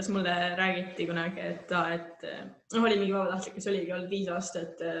mäletan, kuidas mulle räägiti kunagi, et oli mingi vabatahtlik, kes oligi olnud 5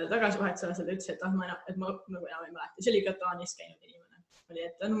 aastat tagasi vahetusaastal ja ütles, et ma nagu enam ei mäleta. See oli ka Taanis käinud inimene. Oli,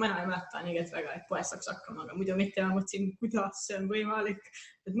 et ma enam ei mäleta taani keelt väga, et poes saaks hakkama, aga muidu mitte. Ma mõtlesin, kuidas see on võimalik.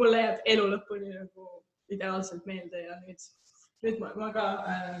 Et mulle jääb elu lõpuni nagu ideaalselt meelde ja nüüd ma ka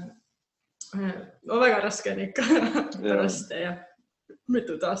väga raske on ikka pärast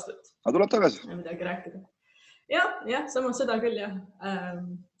mitut aastat. Aga tuleb tagasi. Midagi rääkida. Jah, samas seda küll, jah.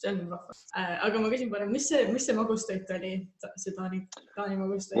 See on vahva. Aga ma küsin parem, mis see magustoit oli, see taani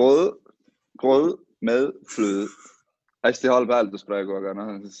magustoit? Kål med fløde. Hästi halb hääldus praegu, aga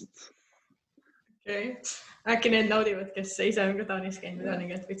Okei. Äkki need naudivad, kes ise on ka Taanis käinud, taani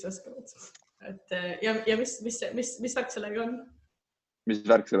keelt võiks oskavad. Ja mis värk sellega on? Mis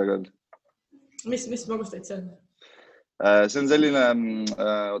värk sellega on? Mis magustoit see on? See on selline,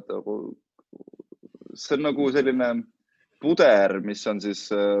 see on nagu selline puder, mis on siis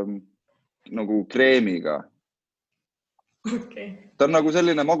nagu kreemiga. Okay. Ta on nagu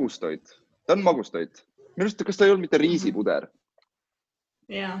selline magustoit. Ta on magustoit. Minust, kas ta ei olnud mitte riisipuder?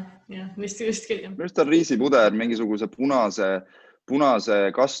 Ja, just küll. Minust ta on riisipuder mingisuguse punase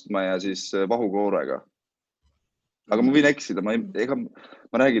kastma ja siis vahukoorega. Aga ma võin eksida. Ma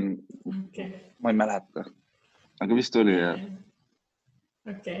räägin, ma ei mäleta. Aga vist oli, jah.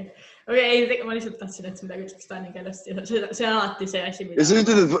 Okei, ma lihtsalt tahtsin, et midagi ütleks taani keelest ja see on alati see asi, mida... Ja sa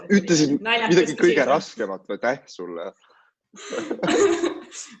ütlesid midagi kõige raskemat või sulle.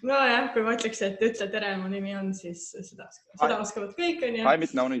 Jah, kui ma ütleks, et ütle tere, mu nimi on, siis seda oskavad kõik, on ju. Hi,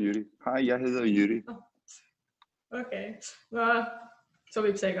 mitt navn on Jüri. Hi, jag heter Jüri. Okei,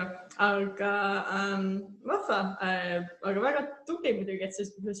 sobib seega. Aga vahva, aga väga tubli muidugi, et sa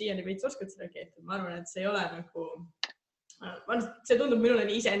siiani veits oskad seda keelt. Ma arvan, et see ei ole nagu... See tundub minule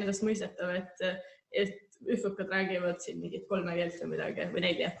nii iseennast mõistetav, et ühvukad räägivad siin mingit 3 keelt või midagi või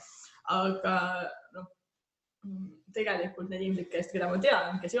 4. Aga tegelikult need inimesed, keda ma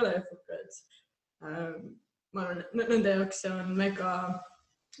tean, kes ei ole ühvukad, ma arvan, nende jaoks see on mega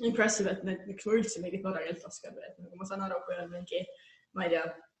impressive, et miks ma üldse mingit norra keelt oskan. Ma saan aru, kui on mingi, ma ei tea,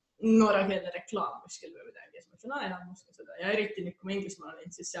 norra keelde reklaam kuskil või midagi. Ja siis ma ütlen, ma oskan seda. Ja eriti nüüd, kui ma Inglismaal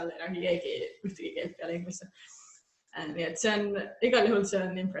olin, siis seal ei räägi keegi ühtegi keelt peale inglise. Nii et see on, igal juhul see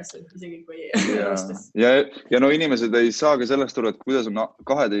on impressive, isegi kui roostes. Ja inimesed ei saagi sellest aru, et kuidas on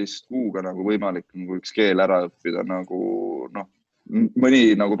 12 kuuga nagu võimalik nagu üks keel ära õppida, nagu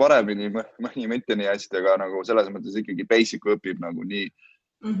mõni nagu paremini, mõni mitte nii hästi, aga nagu selles mõttes ikkagi basic õpib nagu nii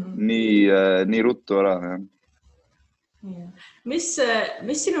ruttu ära. Mis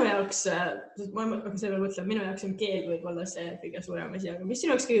sinu jaoks, ma mõtlen, minu jaoks on keel võib olla see kõige suurem asi, aga mis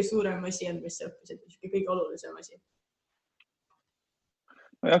sinu jaoks kõige suurem asi on, mis sa õppisid, kõige olulisem asi?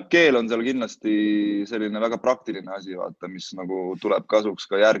 Jah, keel on seal kindlasti selline väga praktiline asi, vaata, mis nagu tuleb kasuks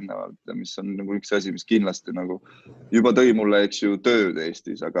ka järgnevalt ja mis on nagu üks asi, mis kindlasti nagu juba tõi mulle, eks ju, tööd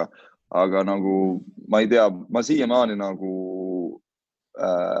Eestis, aga nagu ma ei tea, ma siiamaani nagu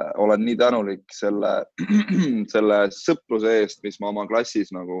olen nii tänulik selle sõpruse eest, mis ma oma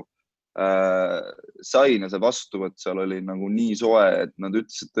klassis nagu sain ja see vastuvõtt seal oli nagu nii soe, et nad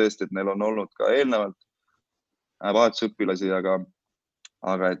ütlesid tõesti, et neil on olnud ka eelnevalt vahetusõpilasi,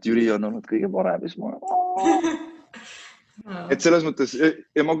 aga et Jüri on olnud kõige parem, mis ma et selles mõttes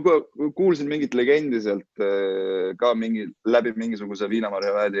ja ma kuulsin mingit legendi sealt ka läbi mingisuguse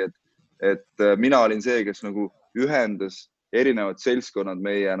Viinamarja väedi, et mina olin see, kes nagu ühendas erinevad seltskonnad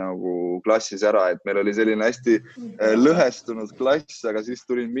meie nagu klassis ära, et meil oli selline hästi lõhestunud klass, aga siis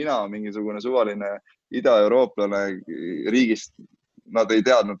tulin mina, mingisugune suvaline ida-eurooplane riigist. Nad ei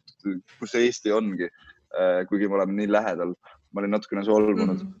teadnud, kus Eesti ongi, kuigi me oleme nii lähedal. Ma olin natukene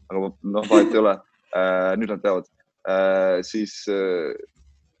solvunud, aga vahet ei ole. Nüüd nad teavad. Siis,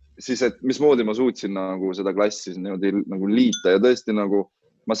 et mismoodi ma suutsin nagu seda klassi niimoodi nagu liita ja tõesti nagu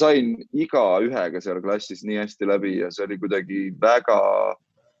ma sain iga ühega seal klassis nii hästi läbi ja see oli kuidagi väga,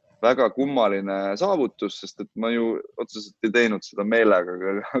 väga kummaline saavutus, sest et ma ju otseselt ei teinud seda meelega,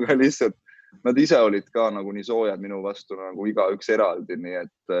 aga lihtsalt nad ise olid ka nagu nii soojad minu vastu nagu igaüks eraldi, nii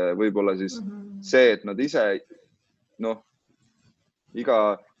et võib-olla siis see, et nad ise, iga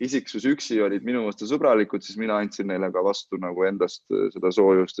isiksus üksi olid minu vastu sõbralikud, siis mina andsin neile ka vastu nagu endast seda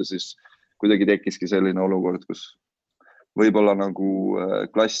soojust ja siis kuidagi tekkiski selline olukord, kus võib-olla nagu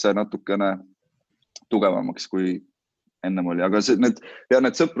klass sai natukene tugevamaks, kui ennem oli. Aga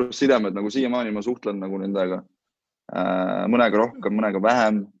need sõprussidemed, nagu siiamaani ma suhtlen nagu nendega mõnega rohkem, mõnega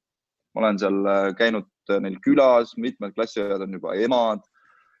vähem. Ma olen seal käinud neil külas, mitmed klassiõed on juba emad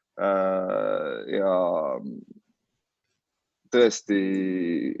ja tõesti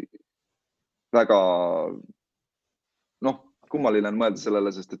väga kummaline on mõelda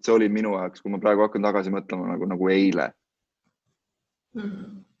sellele, sest et see oli minu jaoks, kui ma praegu hakkan tagasi mõtlema nagu eile.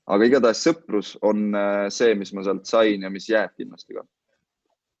 Aga igatahes sõprus on see, mis ma sealt sain ja mis jääb kindlasti ka.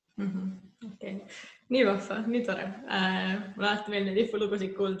 Okay. Nii vahva, nii tore. Mul alati meil neid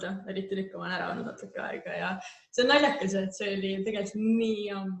ifulugusid kuulda, eriti nüüd, kui ma olen ära olnud natuke aega ja see on naljakas, et see oli tegelikult nii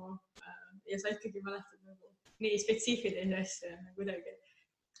ammu ja sa ikkagi mäletad nagu nii spetsiifilisi asju kuidagi.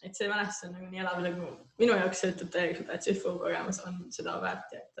 Et see mälestus on nagu nii elav, nagu minu jaoks see ütleb täiega seda, et see ifu-kogemus on seda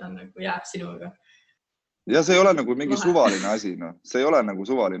väärt ja et ta on nagu jääb sinuga. Ja see ei ole nagu mingi suvaline asi, See ei ole nagu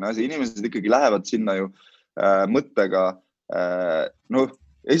suvaline asi. Inimesed ikkagi lähevad sinna ju mõttega.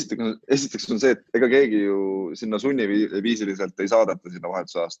 Esiteks on see, et ega keegi ju sinna sunniviisiliselt ei saadata sinna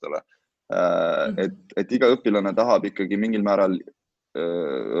vahetusaastale. Et iga õpilane tahab ikkagi mingil määral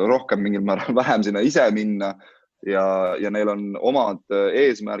rohkem, mingil määral vähem sinna ise minna ja neil on omad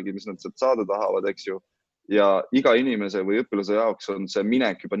eesmärgid, mis nad sealt saada tahavad, eks ju. Ja iga inimese või õpilase jaoks on see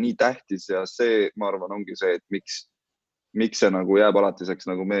minek juba nii tähtis ja see, ma arvan, ongi see, et miks see nagu jääb alatiseks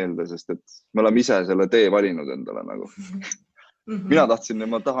nagu meelde, sest et me oleme ise selle tee valinud endale nagu. Mina tahtsin ja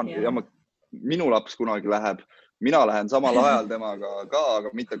ma tahan, ja minu laps kunagi läheb, mina lähen samal ajal temaga ka,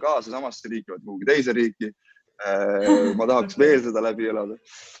 aga mitte kaasa samasse riiki, vaid muugi teise riiki. Ma tahaks veel seda läbi elada.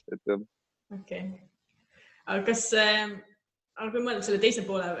 Okay. Aga kui mõelda selle teise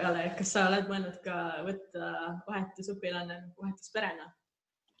poole peale, et kas sa oled mõelnud ka võtta vahetusõpilane vahetusperena?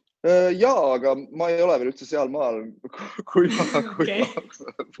 Jaa, aga ma ei ole veel üldse seal maal, kui ma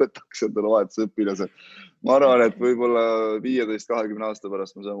võtaks endale vahetusõpilase. Ma arvan, et võib-olla 15-20 aasta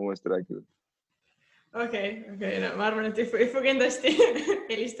pärast ma saan uuesti rääkida. Okay. No, ma arvan, et Ifu kindlasti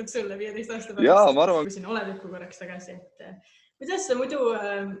helistab sulle 15 aasta pärast. Jaa, ma arvan. Kui siin olevikku korraks tagasi. Kuidas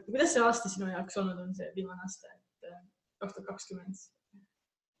see aasta sinu jaoks olnud on see viimane aasta? 2020.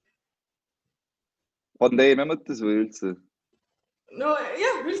 Pandeemia mõttes või üldse? No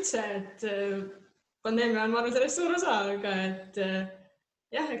jah, üldse, et pandeemia on, ma arvan, sellest suur osa, aga et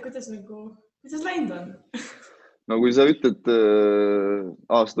jah, et kuidas läinud on? No kui sa ütled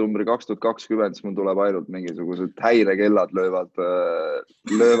aastanumbri 2020, siis mul tuleb ainult mingisugused häirekellad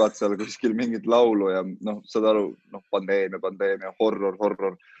löövad seal kuskil mingit laulu ja saad aru, pandeemia,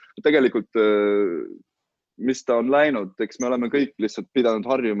 horror. Tegelikult mis ta on läinud, eks me oleme kõik lihtsalt pidanud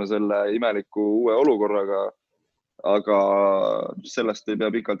harjuma selle imeliku uue olukorraga, aga sellest ei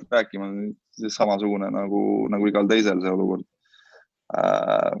pea pikalt rääkima, samasugune nagu igal teisel see olukord.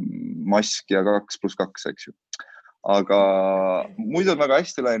 Mask ja 2+2, eks ju. Aga muidu on väga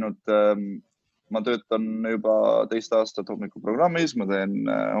hästi läinud. Ma töötan juba 2 aastat hommikuprogrammis, ma teen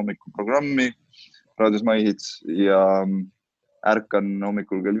hommikuprogrammi raadios Maihits ja ärkan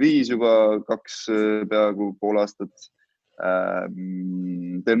hommikul kell 5 juba 2 peaaegu pool aastat.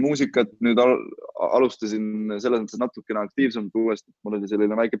 Teen muusikat, nüüd alustasin selles mõttes natukene aktiivsemalt uuesti. Mul oli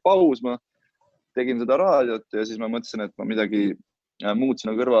selline väike paus, ma tegin seda raadiot ja siis ma mõtlesin, et ma midagi muud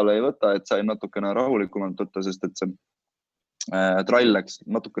sinna kõrvale ei võta, et sain natukene rahulikumalt võtta, sest et see trall läks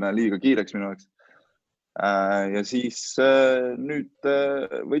natukene liiga kiireks minu jaoks. Ja siis nüüd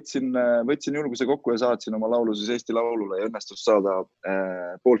võtsin julguse kokku ja saatsin oma laulu siis Eesti Laulule ja õnnestus saada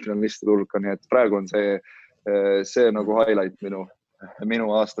poolfinalistide hulka, nii et praegu on see nagu highlight minu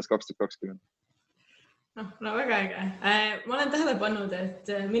aastas 2020. No väga äge. Ma olen tähele pannud, et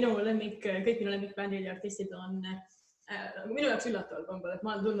kõik minu lemmikbändid ja artistid on minu jaoks üllataval kombel, et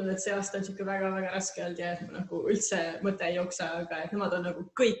ma olen tundnud, et see aasta on siuke väga-väga raske olnud ja et nagu üldse mõte ei jookse, aga et nemad on nagu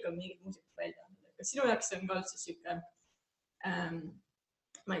kõik on mingid muusikud välja. Kas sinu jaoks on ka üldse siuke,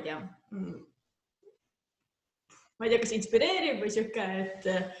 ma ei tea, kas inspireerib või siuke, et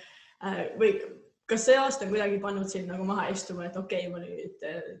või kas see aasta on kuidagi pannud sind nagu maha istuma, et okei, ma nüüd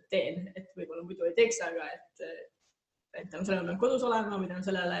teen, et võib-olla muidu ei teeks, aga et tänu sellele olen kodus olema või tänu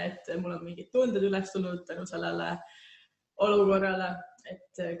sellele, et mul on mingid tunded üles tulnud tänu sellele olukorrale, et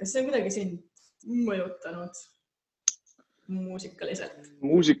kas see on kuidagi sind mõjutanud muusikaliselt?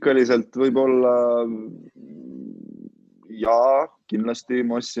 Muusikaliselt võib-olla jaa, kindlasti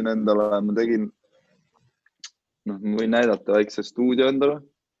ma ostsin endale, ma tegin, ma võin näidata väikse stuudio endale.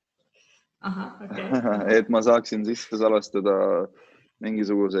 Aha, okay. Et ma saaksin sisse salastada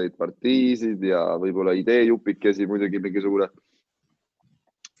mingisuguseid partiisid ja võib-olla ideejupikesi, muidugi mingi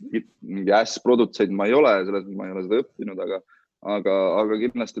produtseid ma ei ole, selles ma ei ole seda õppinud, aga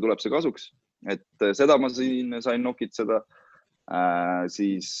kindlasti tuleb see kasuks. Et seda ma sain nokitseda,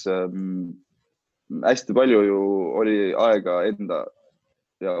 siis hästi palju ju oli aega enda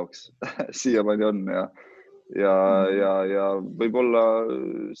jaoks siiamaani on ja võib-olla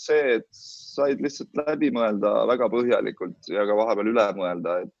see, et said lihtsalt läbi mõelda väga põhjalikult ja ka vahepeal üle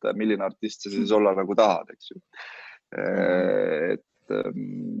mõelda, et milline artist sa siis olla nagu tahad, eks ju.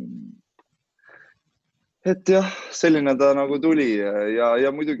 Et jah, selline ta nagu tuli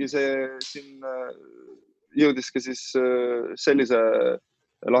ja muidugi see siin jõudis ka siis sellise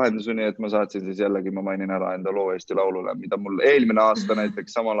lahenduseni, et ma saatsin siis jällegi, ma mainin ära enda loo Eesti Laulule, mida mul eelmine aasta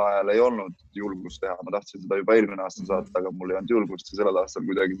näiteks samal ajal ei olnud julgust teha. Ma tahtsin seda juba eelmine aasta saata, aga mul ei olnud julgust ja sellel aastal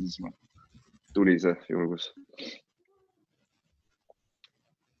kuidagi siis tuli see julgus.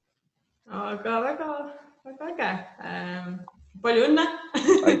 Aga väga äge. Palju õnne!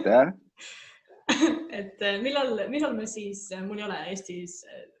 Aitäh! Et millal me siis, mul ei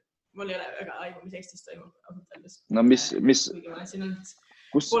ole väga aimu, mis Eestis toimub. No mis?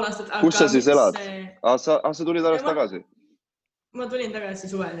 Kus sa siis elad? Sa tulid alles tagasi? Ma tulin tagasi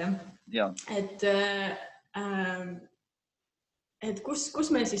suvel, jah. Et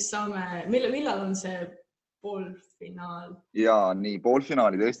kus me siis saame, millal on see poolfinaal? Jaa, nii,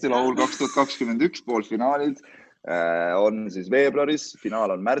 poolfinaalid. Eesti Laul 2021 poolfinaalid on siis veebruaris,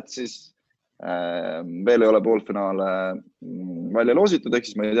 finaal on märtsis. Veel ei ole poolfinaale välja loositud, ehk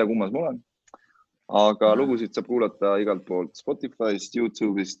siis ma ei tea, kummas ma olen. Aga lugusid saab kuulata igalt poolt Spotify'st,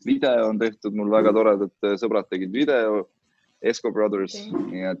 YouTube'ist, video on tehtud, mul väga toredad sõbrad tegid video, Esko Brothers,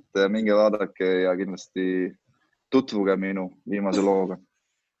 nii et minge vaadake ja kindlasti tutvuge minu viimase looga.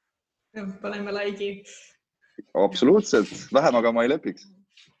 Paneme laigi. Absoluutselt, vähem aga ma ei lepiks.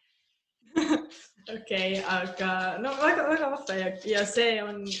 Okei, aga no väga vahva ja see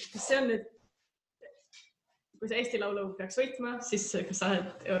on nüüd kui see Eesti Laulu peaks võitma, siis kas sa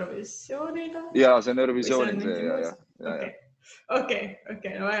oled Eurovisioonile? Jaa, see on Eurovisioonil see. Okei,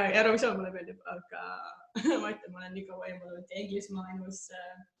 no väga Eurovisioon mulle meeldib, aga ma ütlen, ma olen nii kaua eemal, et Inglismaa ainus.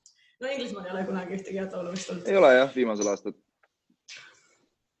 No Inglismaal ei ole kunagi ühtegi head laulu vist olnud. Ei ole jah, viimasel aastal.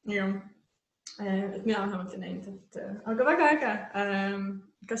 Jah, et mina vähemalt ei näinud. Aga väga äge.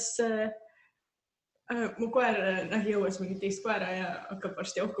 Kas mu koer jõuas mingit teist koera ja hakkab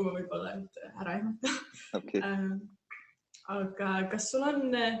varsti ohkuma võib-olla, et ära ehmata. Okay. Aga kas sul on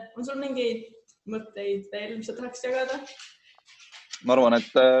sul mingeid mõtteid veel, mis sa tahaks jagada? Ma arvan,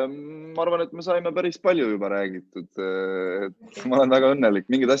 et me saime päris palju juba räägitud. Okay. Ma olen väga õnnelik.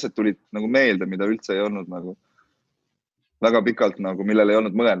 Mingid asjad tulid nagu meelde, mida üldse ei olnud nagu väga pikalt, nagu, millel ei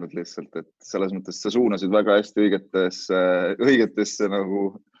olnud mõelnud lihtsalt. Et selles mõttes sa suunasid väga hästi õigetesse nagu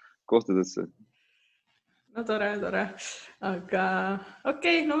kohtadesse. No tore. Aga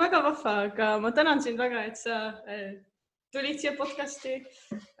okei, no väga vahva, aga ma tänan sind väga, et sa tulid siia podcasti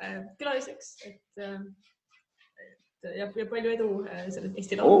külaliseks, ja palju edu selles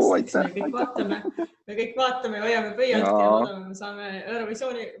Eesti Laulus. Me kõik vaatame ja hoiame pöialt ja loodame, me saame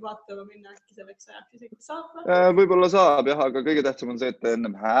Eurovisiooni vaatama minna äkki selleks ajaks isegi saab. Võib-olla saab, jah, aga kõige tähtsam on see, et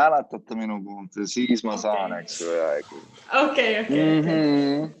ennem hääletate minu poolt ja siis ma saan, eks ju. Okei.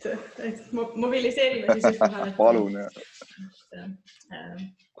 Mobiliseerime siis ühte hääletada. Palun, jah.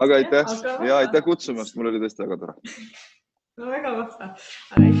 Aga aitäh. Ja aitäh kutsumast, mul oli tõesti väga tore. No väga vahva.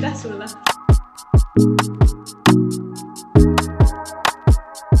 Aga aitäh sulle.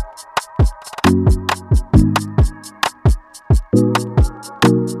 Taanis.